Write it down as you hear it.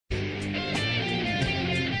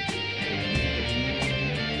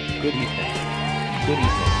Good evening. Good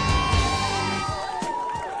evening.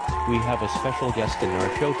 We have a special guest in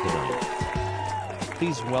our show tonight.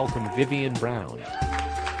 Please welcome Vivian Brown.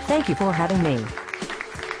 Thank you for having me.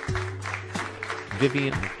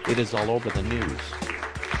 Vivian, it is all over the news.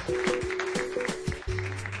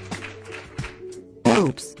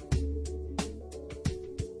 Oops.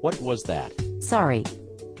 What was that? Sorry.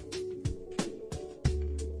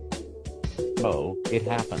 Oh, it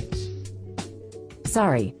happens.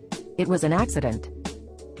 Sorry. It was an accident.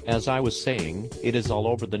 As I was saying, it is all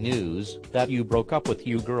over the news that you broke up with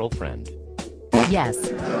your girlfriend. Yes.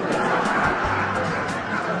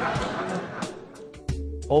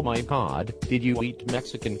 Oh my God, did you eat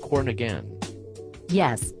Mexican corn again?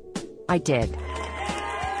 Yes. I did.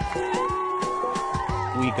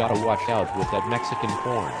 We gotta watch out with that Mexican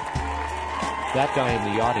corn. That guy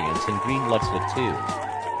in the audience in green loves it too.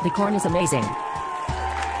 The corn is amazing.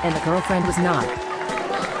 And the girlfriend was not.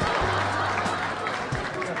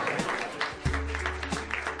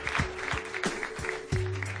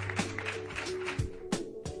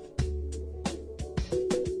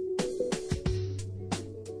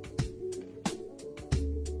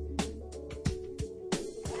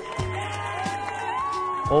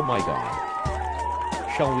 Oh my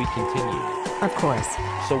God. Shall we continue? Of course.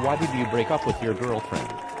 So why did you break up with your girlfriend?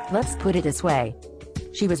 Let's put it this way.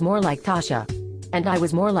 She was more like Tasha. And I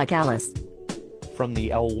was more like Alice. From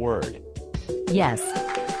the L word. Yes.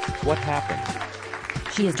 What happened?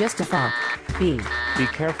 She is just a fuck. B. Be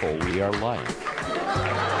careful, we are live.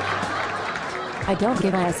 I don't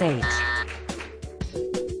give a sh.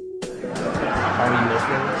 Are you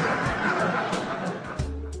okay?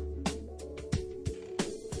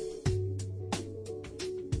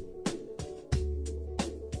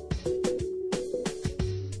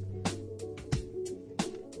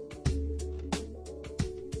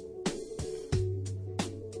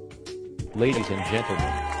 Ladies and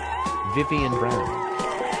gentlemen, Vivian Brown.